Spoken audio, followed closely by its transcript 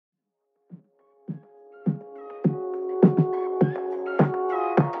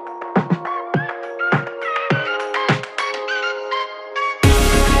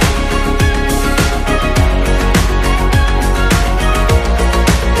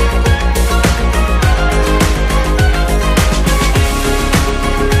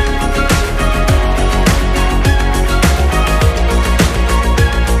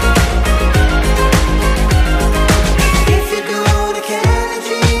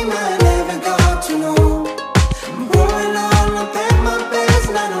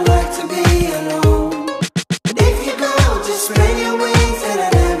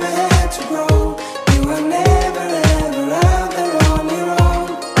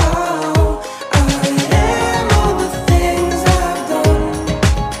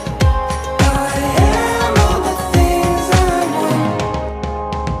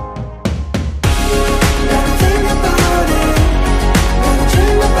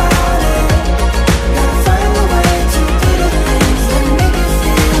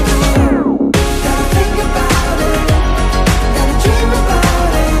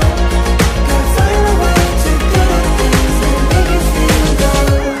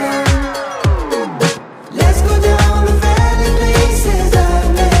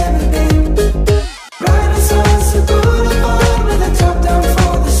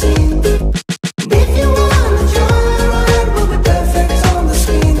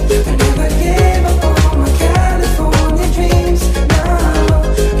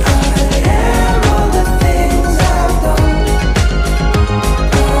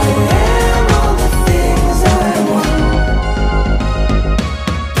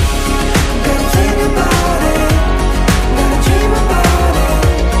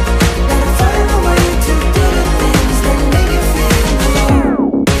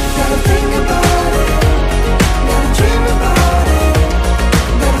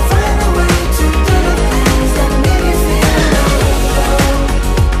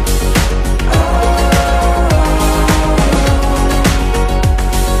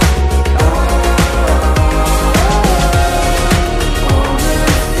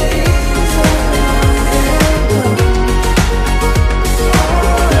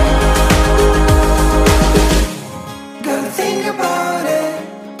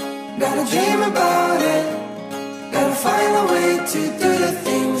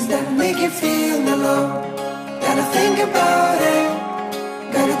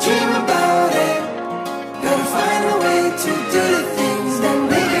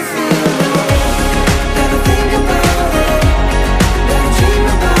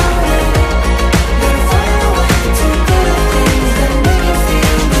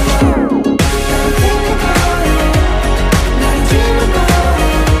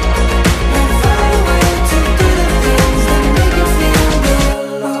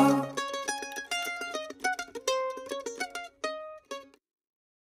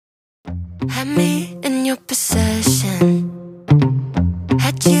Had me in your possession,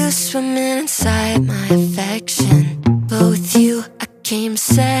 had you swimming inside my affection. But with you I came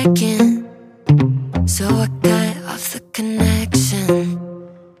second, so I cut off the connection.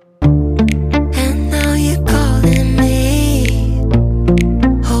 And now you're calling me,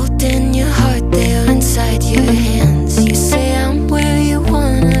 holding your heart there inside your hands. You say I'm where you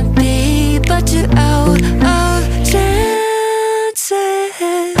wanna be, but you're out of chances.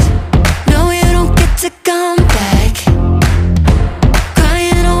 No, you don't get to come back,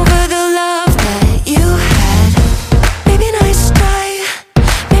 crying over the love that you had. Maybe nice try,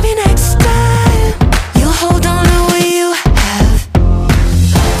 maybe next time you'll hold on to what you have.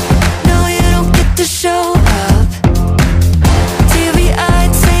 No, you don't get to show up,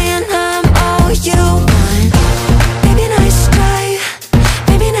 teary-eyed saying I'm all you want. Maybe nice try,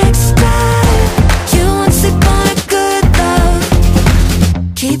 maybe next time you won't sleep on a good love.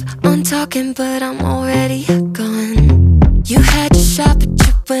 Keep on talking, but I'm already gone. You had your shot, but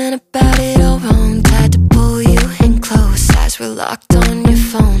you went about it all wrong. Tried to pull you in close, eyes were locked on your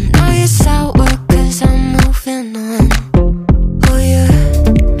phone. Now you're sour,